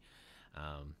wealthy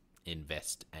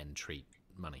invest and treat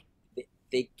money?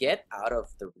 They get out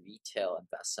of the retail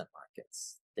investment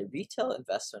markets. The retail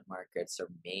investment markets are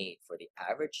made for the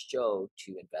average Joe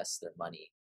to invest their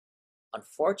money.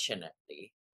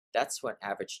 Unfortunately, that's when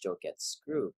average Joe gets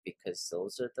screwed because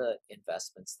those are the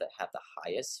investments that have the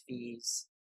highest fees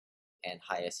and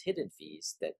highest hidden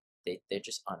fees that they're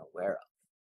just unaware of.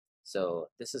 So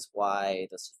this is why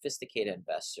the sophisticated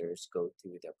investors go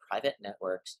through their private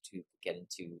networks to get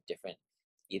into different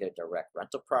either direct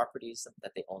rental properties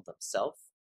that they own themselves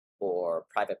or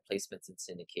private placements and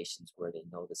syndications where they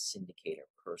know the syndicator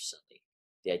personally.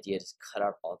 The idea is to cut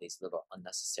out all these little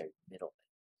unnecessary middlemen.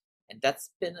 And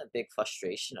that's been a big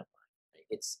frustration of mine. Right?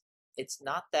 It's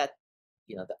not that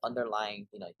the underlying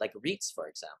like REITs for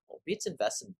example. REITs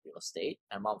invest in real estate,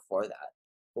 and I'm all for that.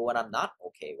 But what I'm not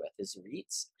okay with is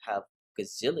REITs have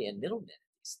gazillion middlemen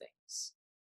in these things.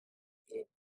 It,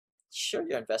 sure,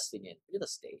 you're investing in real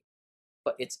estate,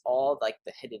 but it's all like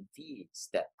the hidden fees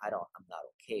that I'm not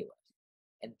okay with.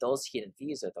 And those hidden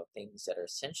fees are the things that are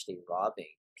essentially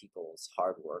robbing people's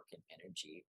hard work and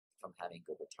energy from having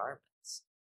good retirements.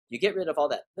 You get rid of all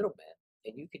that middleman,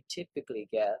 and you could typically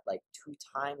get like 2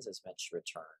 times as much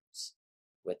returns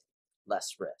with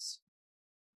less risk.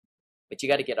 But you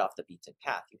got to get off the beaten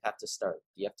path. You have to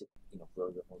grow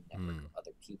your own network Mm, of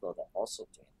other people that also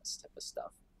doing this type of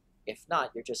stuff. If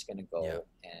not, you're just going to yeah, go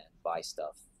and buy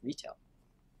stuff retail.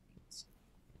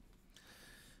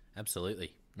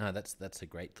 absolutely. No, that's a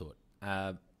great thought.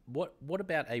 What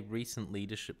about a recent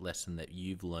leadership lesson that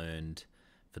you've learned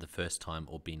for the first time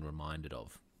or been reminded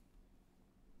of?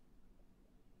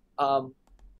 Um,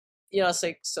 it's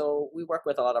like so we work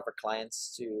with a lot of our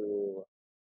clients to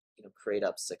create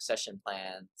up succession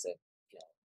plans, and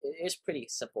it is pretty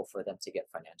simple for them to get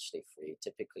financially free,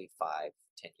 typically 5,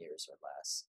 10 years or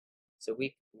less. So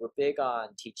we're big on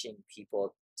teaching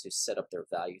people to set up their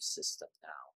value system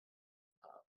now.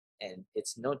 And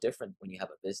it's no different when you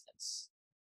have a business,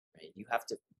 right? You have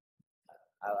to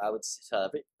I would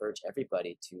urge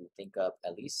everybody to think of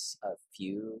at least a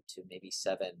few to maybe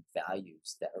 7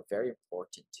 values that are very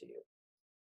important to you.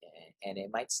 And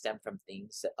it might stem from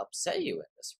things that upset you in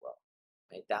this world,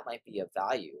 right? That might be a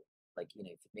value. Like,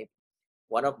 if maybe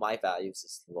one of my values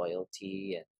is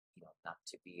loyalty and, not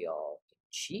to be all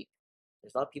cheap.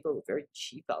 There's a lot of people who are very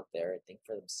cheap out there and think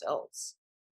for themselves.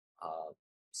 Um,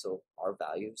 so our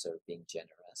values are being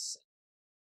generous,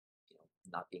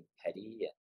 and, not being petty,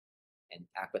 and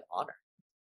act with honor.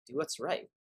 Do what's right,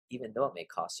 even though it may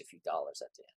cost you a few dollars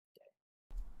at the end of the day.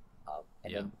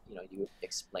 And Yeah, then you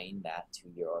explain that to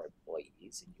your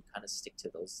employees, and you kind of stick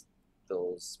to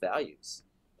those values,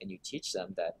 and you teach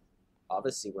them that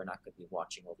obviously we're not going to be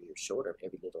watching over your shoulder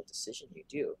every little decision you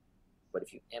do, but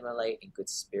if you emulate in good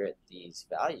spirit these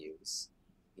values,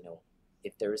 you know,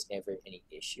 if there is ever any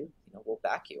issue, we'll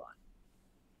back you on.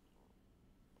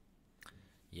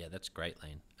 yeah, that's great,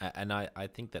 Lane. And I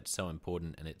think that's so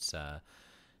important, and it's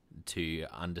to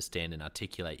understand and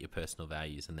articulate your personal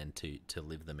values and then to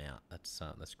live them out.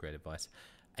 That's great advice.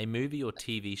 A movie or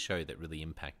TV show that really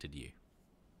impacted you?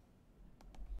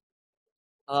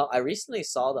 I recently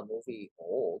saw the movie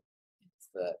Old. It's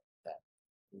that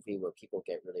movie where people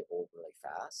get really old really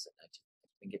fast, and I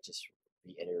think it just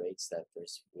reiterates that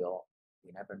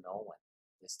we never know when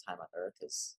this time on Earth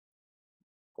is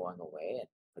going away, and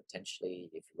potentially,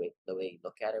 if you wait the way you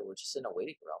look at it, we're just in a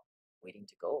waiting room, waiting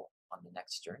to go on the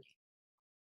next journey.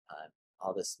 Um,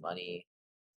 all this money,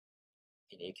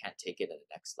 you can't take it in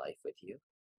the next life with you,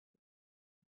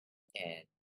 and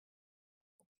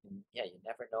And yeah, you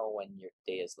never know when your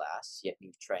day is last, yet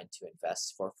you're trying to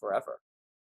invest for forever.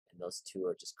 And those two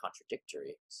are just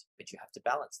contradictory, but you have to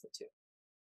balance the two.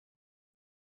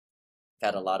 I've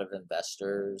had a lot of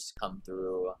investors come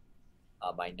through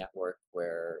my network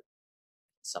where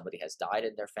somebody has died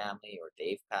in their family or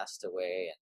they've passed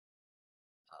away, and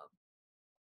um,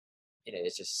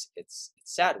 it's just it's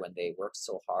sad when they work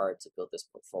so hard to build this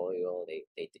portfolio.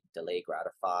 They delay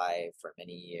gratify for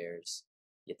many years,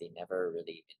 yet they never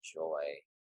really enjoy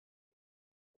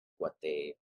what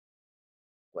they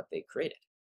created.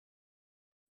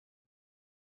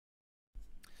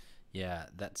 Yeah,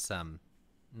 that's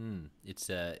it's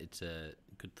a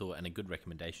good thought and a good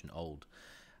recommendation. Old.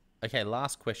 Okay,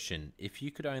 last question. If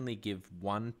you could only give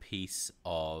one piece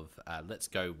of, let's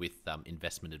go with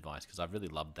investment advice, because I've really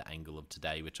loved the angle of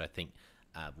today, which I think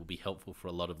will be helpful for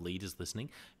a lot of leaders listening.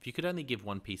 If you could only give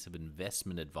one piece of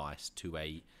investment advice to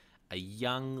a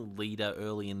young leader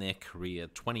early in their career,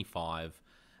 25,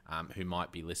 who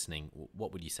might be listening,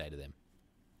 what would you say to them?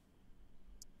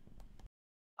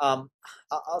 Um,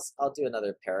 I'll do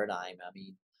another paradigm. I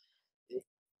mean,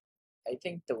 I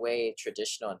think the way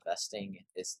traditional investing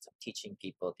is teaching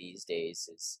people these days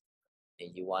is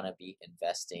you want to be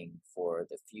investing for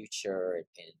the future,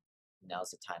 and now's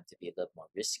the time to be a little more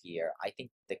riskier. I think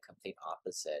the complete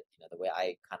opposite. The way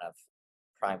I kind of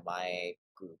prime my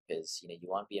group is, you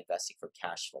want to be investing for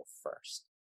cash flow first,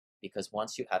 because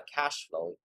once you have cash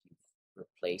flow, you've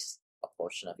replaced a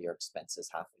portion of your expenses,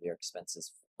 half of your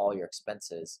expenses, all your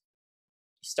expenses.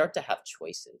 You start to have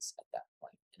choices at that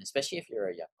point. And especially if you're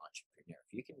a young entrepreneur,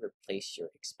 if you can replace your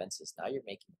expenses, now you're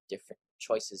making different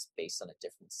choices based on a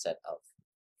different set of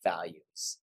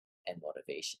values and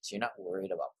motivations. You're not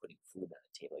worried about putting food on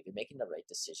the table. You're making the right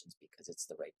decisions because it's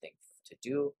the right thing to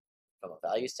do from a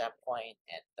value standpoint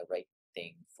and the right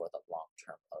thing for the long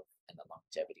term of and the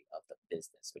longevity of the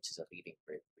business, which is a leading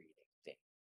breathing thing.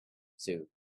 So,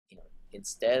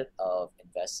 instead of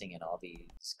investing in all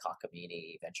these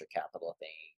cockamamie venture capital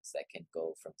things that can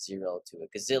go from zero to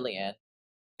a gazillion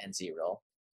and zero,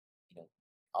 you know,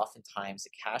 oftentimes the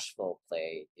cash flow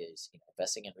play is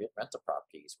investing in rental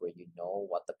properties where you know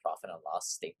what the profit and loss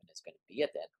statement is going to be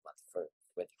at the end of the month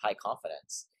with high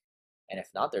confidence. And if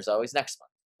not, there's always next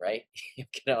month, right? You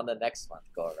get on the next month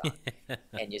go around,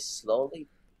 and you slowly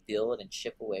build and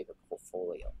chip away your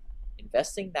portfolio.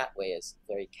 Investing that way is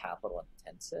very capital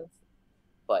intensive,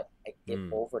 but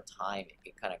Mm, over time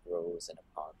it kind of grows and it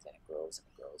ponds and it grows and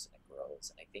it grows and it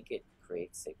grows, and I think it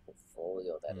creates a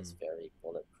portfolio that is mm, very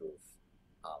bulletproof.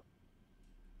 Um,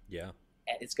 yeah.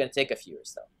 and it's going to take a few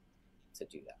years though to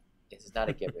do that. It's not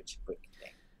a get rich quick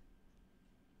thing.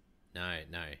 No,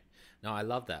 no, no. I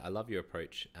love that. I love your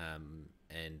approach,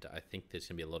 and I think there's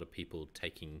going to be a lot of people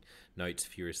taking notes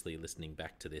furiously, listening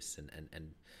back to this,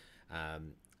 and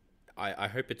um, I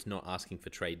hope it's not asking for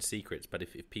trade secrets. But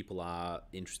if people are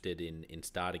interested in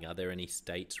starting, are there any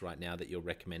states right now that you're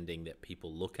recommending that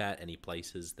people look at? Any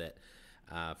places that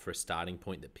for a starting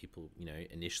point that people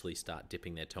initially start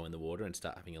dipping their toe in the water and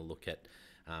start having a look at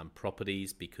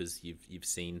properties, because you've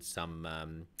seen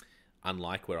some.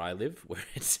 Unlike where I live, where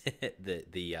it's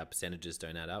the percentages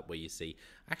don't add up, where you see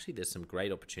actually there's some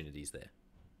great opportunities there.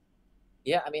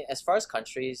 Yeah, I mean, as far as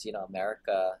countries,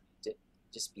 America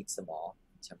just beats them all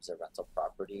in terms of rental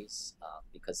properties,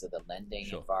 because of the lending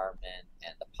Sure. environment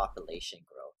and the population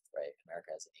growth, right?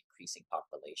 America has an increasing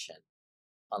population,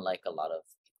 unlike a lot of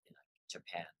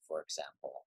Japan, for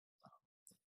example.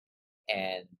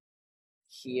 And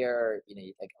here,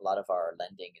 like a lot of our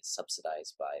lending is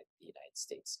subsidized by the United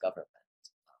States government,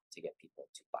 to get people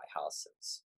to buy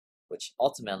houses, which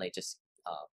ultimately just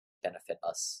benefit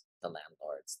us, the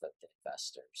landlords, the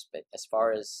investors. But as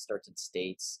far as certain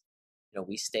states,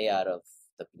 we stay out of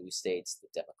the blue states, the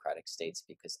democratic states,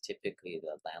 because typically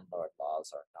the landlord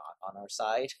laws are not on our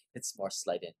side. It's more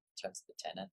slight in terms of the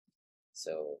tenant.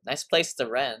 So nice place to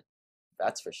rent,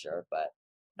 that's for sure, but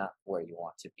not where you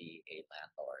want to be a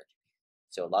landlord.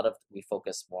 So a lot of we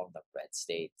focus more on the red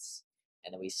states,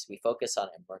 and then we focus on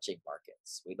emerging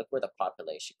markets. We look where the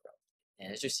population growth,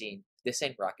 and as you're seeing, this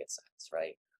ain't rocket science,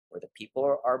 right? Where the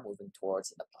people are moving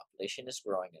towards and the population is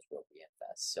growing is where we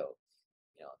invest. So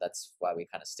that's why we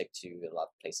kind of stick to a lot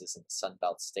of places in the Sun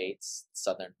Belt states,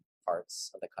 southern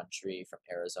parts of the country, from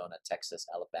Arizona, Texas,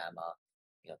 Alabama,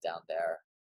 down there.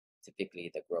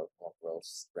 Typically, the more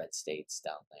growth red states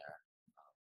down there,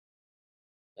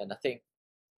 and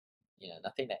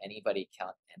nothing that anybody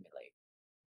can't emulate.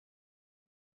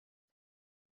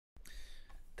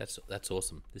 That's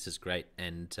awesome. This is great.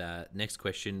 And next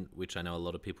question, which I know a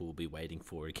lot of people will be waiting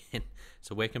for again.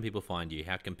 So, where can people find you?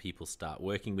 How can people start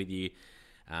working with you?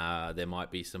 There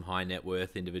might be some high net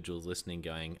worth individuals listening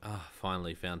going, oh,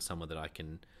 finally found someone that I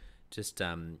can just,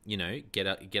 get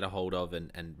a hold of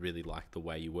and really like the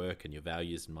way you work and your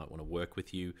values and might want to work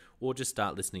with you, or just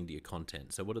start listening to your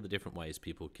content. So what are the different ways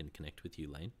people can connect with you,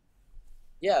 Lane?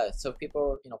 Yeah, so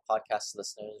people, podcast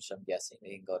listeners, I'm guessing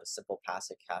they can go to Simple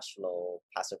Passive Cash Flow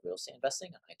Passive Real Estate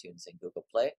Investing on iTunes and Google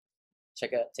Play.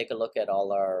 Take a look at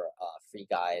all our free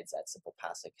guides at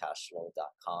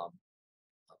simplepassivecashflow.com.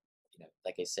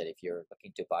 Like I said, if you're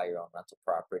looking to buy your own rental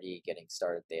property, getting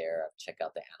started there, check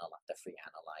out the free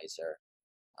analyzer.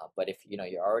 But if you're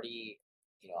already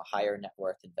a higher net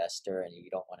worth investor and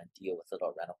you don't want to deal with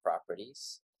little rental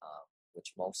properties,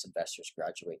 which most investors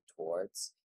graduate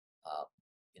towards, um,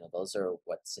 those are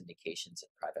what syndications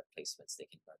and private placements. They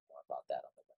can learn more about that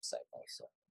on the website also.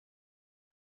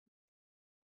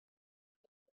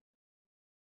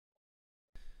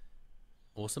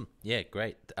 Awesome. Yeah,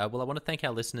 great. Well, I want to thank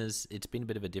our listeners. It's been a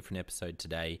bit of a different episode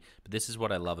today, but this is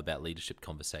what I love about leadership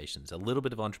conversations. A little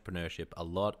bit of entrepreneurship, a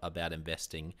lot about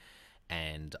investing,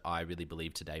 and I really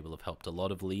believe today will have helped a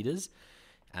lot of leaders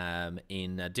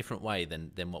in a different way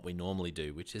than what we normally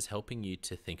do, which is helping you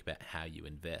to think about how you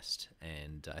invest.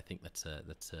 And I think that's a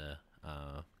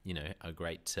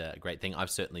great thing. I've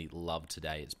certainly loved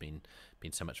today. It's been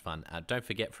so much fun. Don't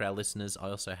forget, for our listeners, I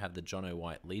also have the John O.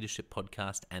 White Leadership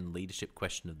Podcast and Leadership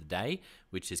Question of the Day,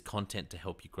 which is content to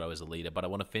help you grow as a leader. But I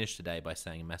want to finish today by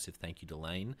saying a massive thank you to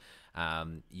Lane.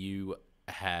 You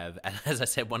have, as I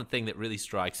said, one thing that really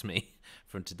strikes me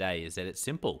from today is that it's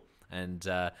simple. And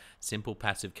simple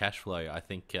passive cash flow. I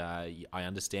think I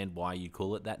understand why you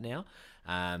call it that now.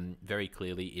 Very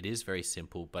clearly, it is very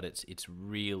simple, but it's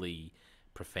really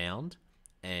profound.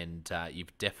 And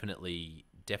you've definitely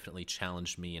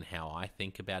challenged me in how I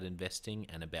think about investing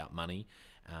and about money.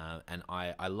 And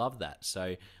I love that.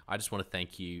 So I just want to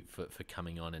thank you for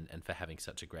coming on and for having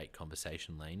such a great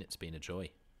conversation, Lane. It's been a joy.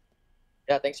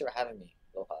 Yeah, thanks for having me.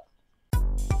 Aloha.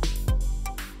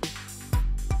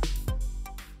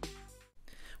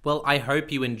 Well, I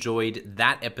hope you enjoyed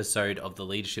that episode of the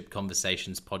Leadership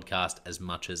Conversations podcast as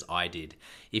much as I did.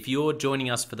 If you're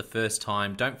joining us for the first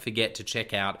time, don't forget to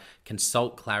check out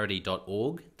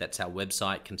consultclarity.org. That's our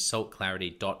website,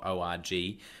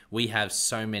 consultclarity.org. We have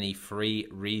so many free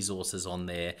resources on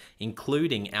there,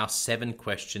 including our 7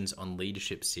 Questions on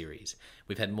Leadership series.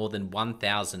 We've had more than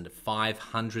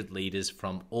 1,500 leaders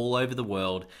from all over the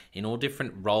world in all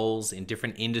different roles, in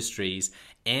different industries,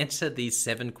 answer these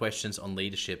 7 questions on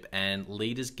leadership, and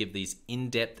leaders give these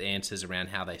in-depth answers around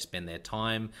how they spend their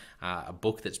time, a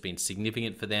book that's been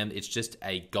significant for them. It's just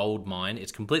a gold mine.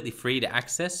 It's completely free to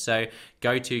access, so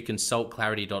go to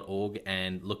consultclarity.org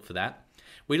and look for that.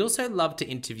 We'd also love to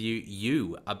interview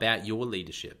you about your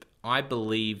leadership. I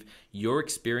believe your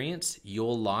experience,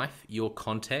 your life, your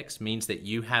context means that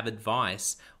you have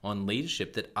advice on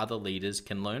leadership that other leaders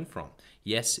can learn from.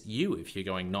 Yes, you. If you're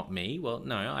going, not me, well,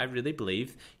 no, I really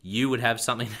believe you would have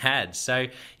something to add. So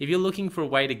if you're looking for a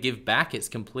way to give back, it's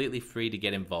completely free to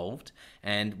get involved.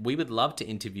 And we would love to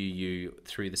interview you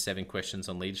through the 7 Questions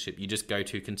on Leadership. You just go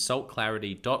to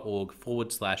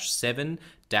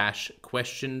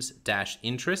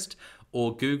consultclarity.org/7-questions-interest,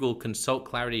 or Google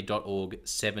consultclarity.org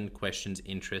 7 questions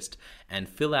interest and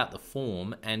fill out the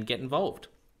form and get involved.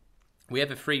 We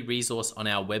have a free resource on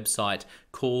our website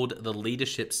called the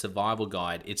Leadership Survival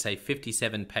Guide. It's a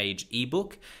 57-page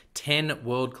ebook, 10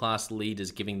 world-class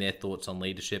leaders giving their thoughts on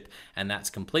leadership, and that's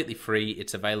completely free.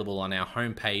 It's available on our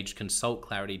homepage,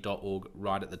 consultclarity.org,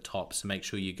 right at the top, so make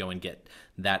sure you go and get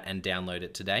that and download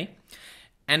it today.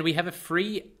 And we have a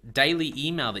free daily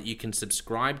email that you can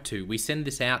subscribe to. We send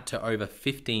this out to over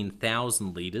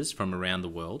 15,000 leaders from around the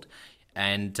world.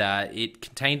 And it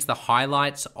contains the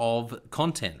highlights of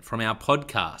content from our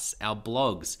podcasts, our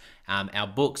blogs, our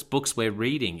books we're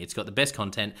reading. It's got the best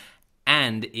content,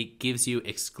 and it gives you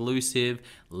exclusive,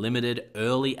 limited,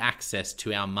 early access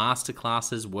to our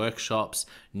masterclasses, workshops,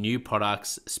 new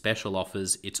products, special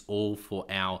offers. It's all for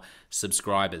our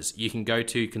subscribers. You can go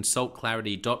to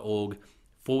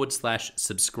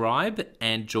consultclarity.org/subscribe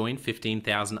and join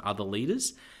 15,000 other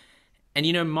leaders.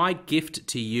 And my gift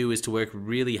to you is to work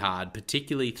really hard,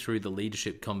 particularly through the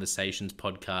Leadership Conversations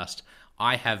podcast.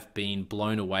 I have been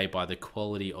blown away by the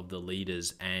quality of the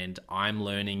leaders, and I'm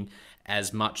learning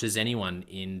as much as anyone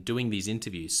in doing these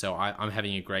interviews. So I'm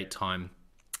having a great time.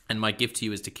 And my gift to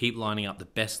you is to keep lining up the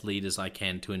best leaders I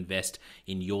can to invest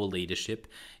in your leadership.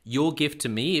 Your gift to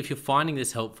me, if you're finding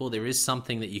this helpful, there is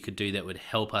something that you could do that would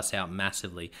help us out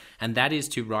massively. And that is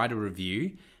to write a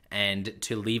review and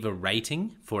to leave a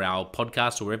rating for our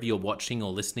podcast or wherever you're watching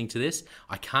or listening to this.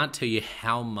 I can't tell you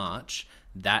how much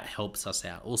that helps us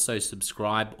out. Also,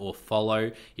 subscribe or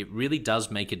follow. It really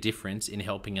does make a difference in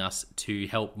helping us to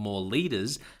help more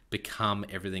leaders become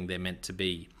everything they're meant to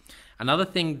be. Another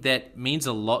thing that means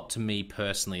a lot to me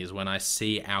personally is when I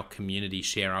see our community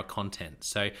share our content.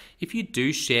 So if you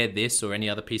do share this or any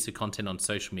other piece of content on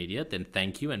social media, then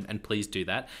thank you, and please do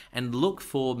that. And look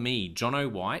for me, John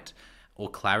O'White, or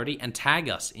Clarity, and tag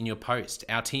us in your post.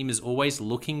 Our team is always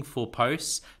looking for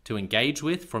posts to engage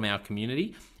with from our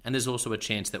community, and there's also a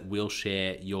chance that we'll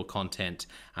share your content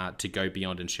to go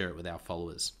beyond and share it with our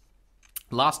followers.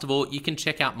 Last of all, you can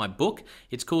check out my book.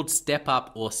 It's called Step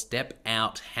Up or Step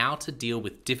Out: How to Deal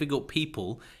with Difficult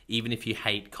People Even If You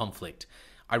Hate Conflict.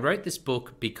 I wrote this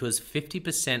book because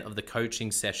 50% of the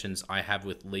coaching sessions I have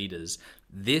with leaders,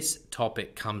 this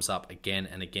topic comes up again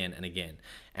and again and again.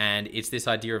 And it's this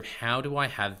idea of, how do I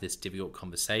have this difficult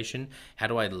conversation? How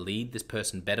do I lead this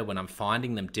person better when I'm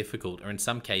finding them difficult? Or in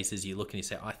some cases, you look and you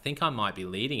say, I think I might be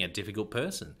leading a difficult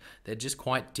person. They're just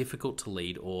quite difficult to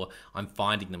lead, or I'm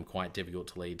finding them quite difficult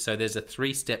to lead. So there's a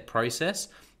 3-step process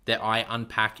that I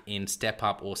unpack in Step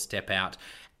Up or Step Out.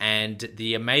 And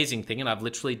the amazing thing, and I've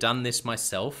literally done this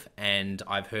myself, and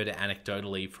I've heard it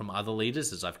anecdotally from other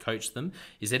leaders as I've coached them,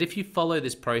 is that if you follow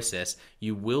this process,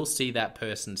 you will see that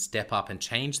person step up and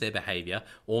change their behavior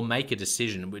or make a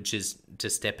decision, which is to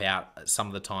step out some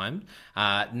of the time.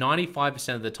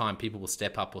 95% of the time, people will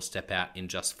step up or step out in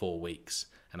just 4 weeks.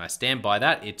 And I stand by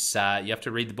that. It's you have to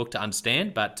read the book to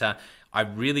understand, but I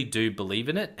really do believe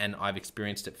in it, and I've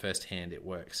experienced it firsthand. It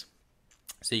works.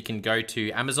 So you can go to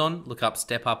Amazon, look up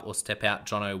Step Up or Step Out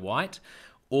John O'White,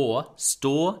 or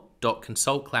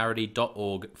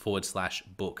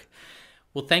store.consultclarity.org/book.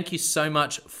 Well, thank you so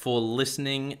much for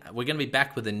listening. We're going to be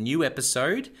back with a new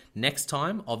episode next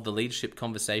time of the Leadership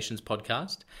Conversations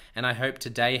podcast. And I hope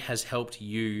today has helped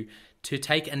you to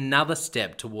take another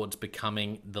step towards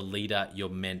becoming the leader you're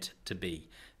meant to be.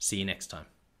 See you next time.